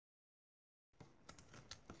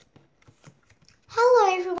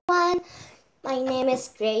Hi everyone, my name is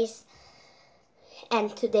Grace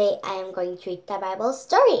and today I am going to read the Bible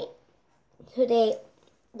story. Today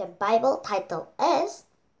the Bible title is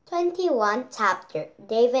 21 chapter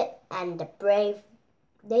David the Brave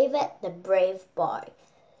Boy.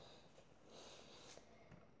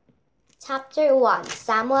 Chapter 1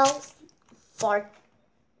 Samuel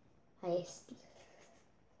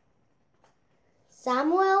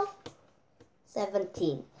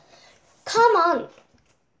 17.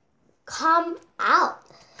 Come out,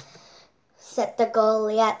 said the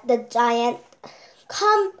Goliath the giant.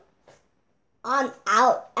 Come on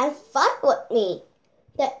out and fight with me.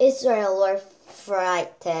 The Israelites were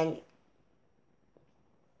frightened,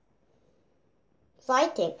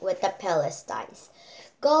 fighting with the Philistines.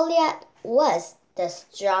 Goliath was the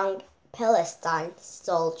strong Philistine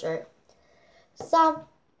soldier.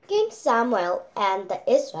 King Samuel and the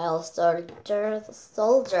Israel soldiers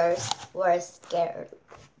were scared.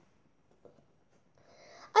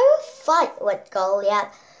 I will fight with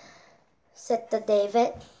Goliath, said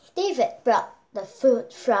David. David brought the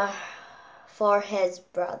food for his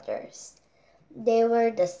brothers. They were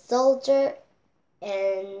the soldiers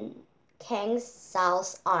in King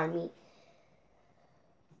Saul's army.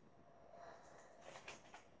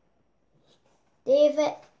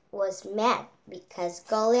 David was mad because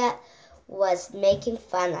Goliath was making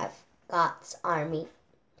fun of God's army.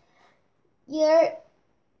 You're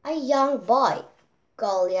a young boy.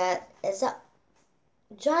 Goliath is a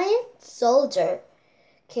giant soldier.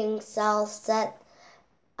 King Saul said,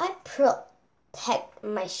 I protect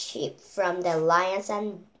my sheep from the lions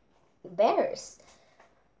and bears.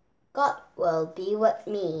 God will be with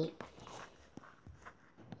me.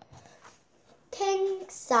 King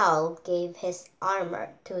Saul gave his armor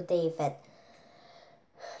to David,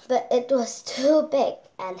 but it was too big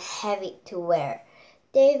and heavy to wear.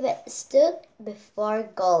 David stood before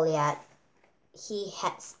Goliath. He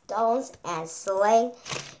had stones and sling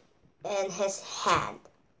in his hand.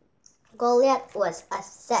 Goliath was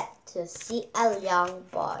upset to see a young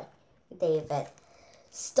boy. David,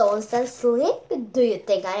 stones and sling? Do you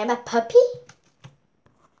think I am a puppy?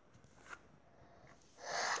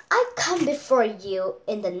 I come before you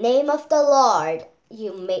in the name of the Lord.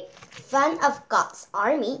 You made fun of God's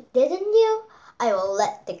army, didn't you? I will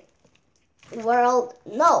let the world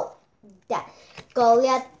know that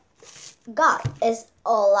God is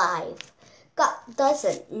alive. God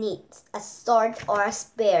doesn't need a sword or a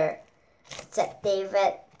spear, said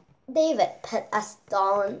David. David put a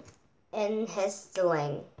stone in his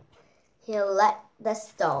sling. He let the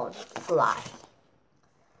stone fly.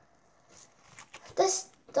 The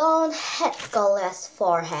stone hit Goliath's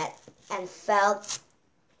forehead and fell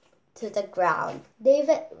to the ground.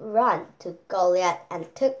 David ran to Goliath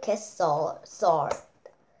and took his sword.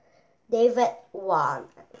 David won.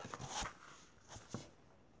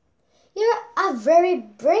 You're a very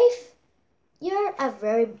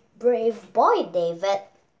brave boy, David.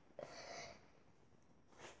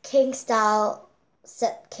 King Saul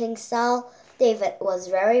said. David was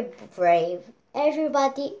very brave.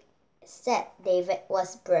 Everybody said David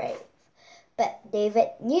was brave, but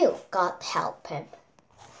David knew God helped him.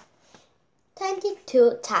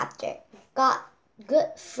 22 chapter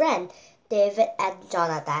Good friend David and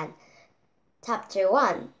Jonathan. Chapter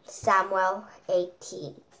 1 Samuel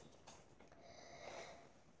 18.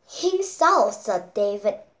 King Saul saw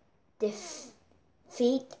David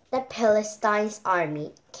defeat the Philistines'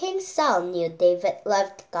 army. King Saul knew David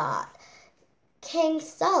loved God. King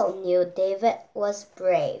Saul knew David was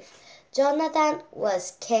brave. Jonathan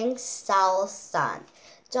was King Saul's son.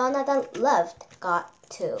 Jonathan loved God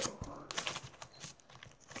too.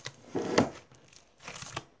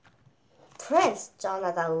 Prince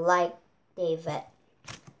Jonathan liked David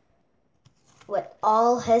with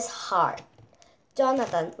all his heart.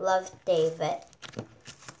 Jonathan loved David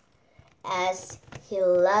as he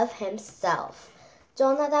loved himself.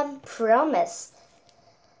 Jonathan promised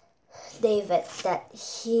David that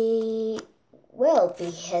he will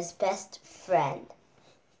be his best friend.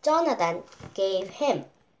 Jonathan gave him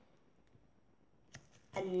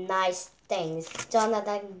nice things.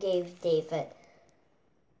 Jonathan gave David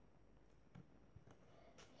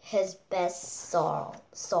his best sword.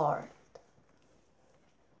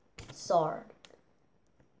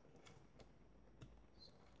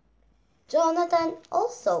 Jonathan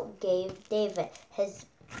also gave David his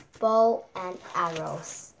bow and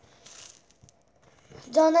arrows.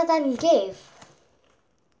 Jonathan gave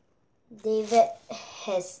David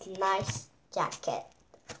his nice jacket.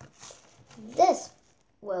 This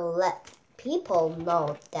will let people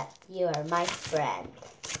know that you are my friend.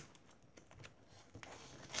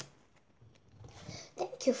 The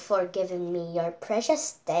Thank you for giving me your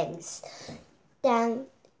precious things. Thank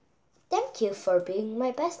you for being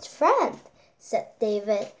my best friend, said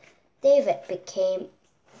David. David became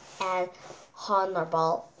an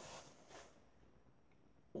honorable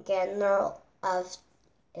general of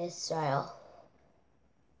Israel.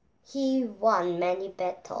 He won many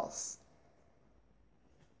battles.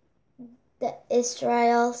 The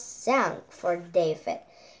Israel sang for David.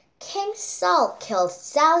 King Saul killed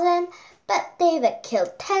thousands, but David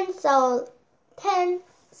killed tens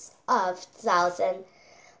of thousands.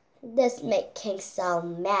 This made King Saul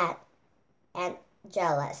mad and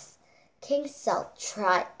jealous. King Saul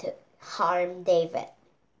tried to harm David,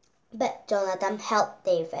 but Jonathan helped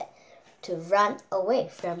David to run away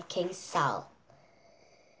from King Saul.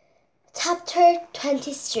 Chapter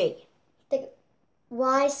 23. The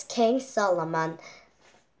Wise King Solomon.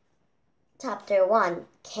 Chapter 1.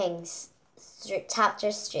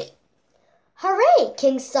 Chapter 3. Hooray!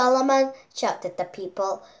 King Solomon, shouted the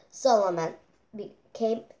people. Solomon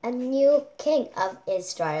became a new king of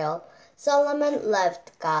Israel. Solomon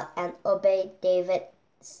loved God and obeyed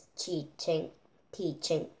David's teaching.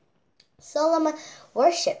 Solomon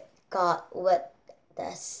worshipped God with the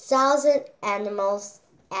 1,000 animals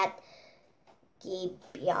at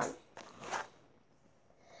Gibeon.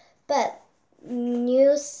 But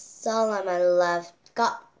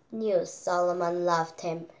God knew Solomon loved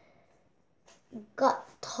him. God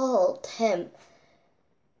told him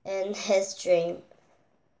in his dream,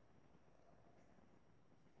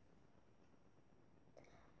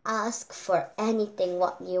 ask for anything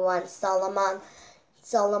what you want, Solomon.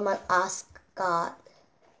 Solomon asked God,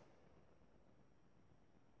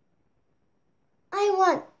 I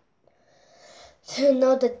want to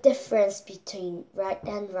know the difference between right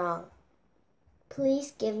and wrong.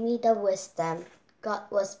 Please give me the wisdom. God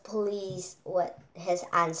was pleased with his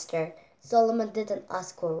answer. Solomon didn't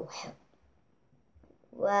ask for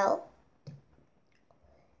wealth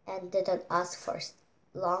and didn't ask for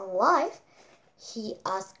long life. He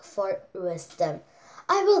asked for wisdom.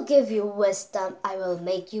 I will give you wisdom. I will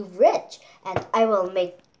make you rich, and I will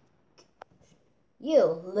make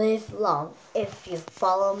you live long if you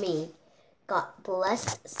follow me. God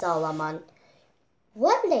blessed Solomon.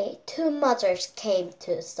 One day, two mothers came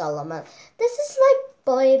to Solomon. This is my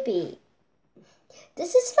baby.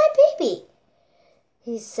 This is my baby,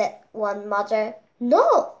 he said. One mother.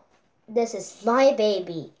 No, this is my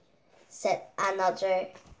baby, said another.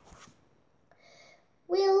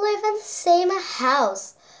 We live in the same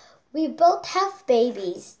house. We both have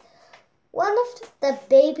babies. One of the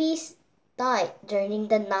babies died during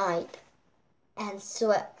the night, and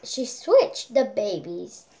so she switched the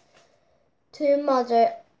babies. Two mothers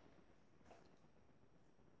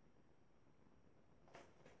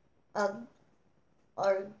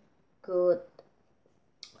are good.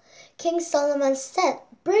 King Solomon said,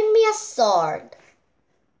 bring me a sword.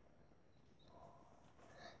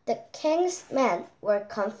 The king's men were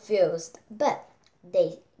confused, but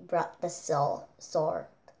they brought the sword.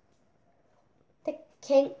 The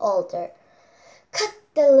king ordered, cut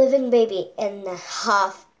the living baby in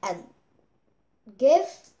half and give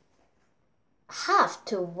half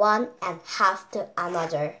to one and half to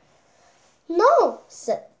another. No,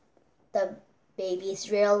 said the baby's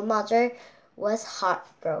real mother, was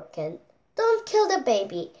heartbroken. Don't kill the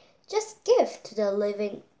baby. Just give to the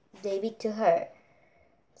living baby to her,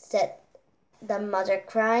 said the mother,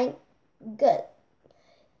 crying. Good,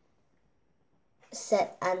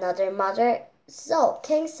 said another mother. So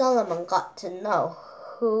King Solomon got to know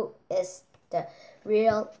who is the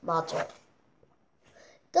real mother.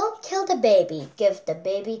 Don't kill the baby. Give the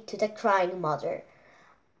baby to the crying mother.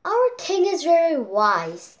 Our king is very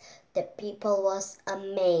wise. The people was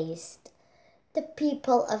amazed. The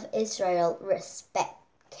people of Israel respect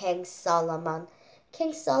King Solomon.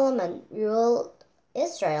 King Solomon ruled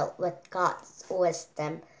Israel with God's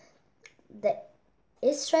wisdom. The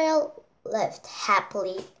Israel lived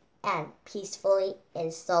happily and peacefully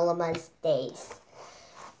in Solomon's days.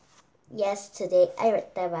 Yes, today I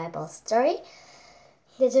read the Bible story.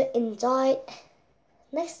 Did you enjoy it?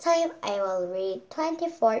 Next time I will read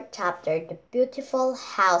 24th chapter, The Beautiful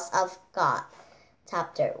House of God.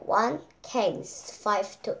 Chapter 1, Kings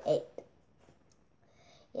 5-8.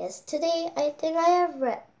 Yes, today I think I have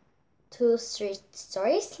read 2-3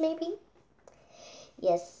 stories maybe.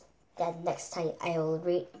 Yes, then next time I will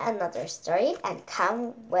read another story and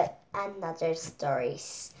come with another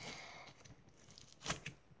stories.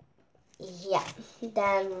 Yeah,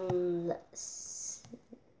 then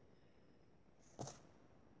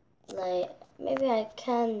maybe I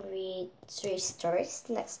can read 3 stories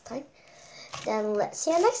next time. Then let's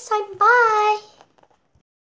see you next time. Bye!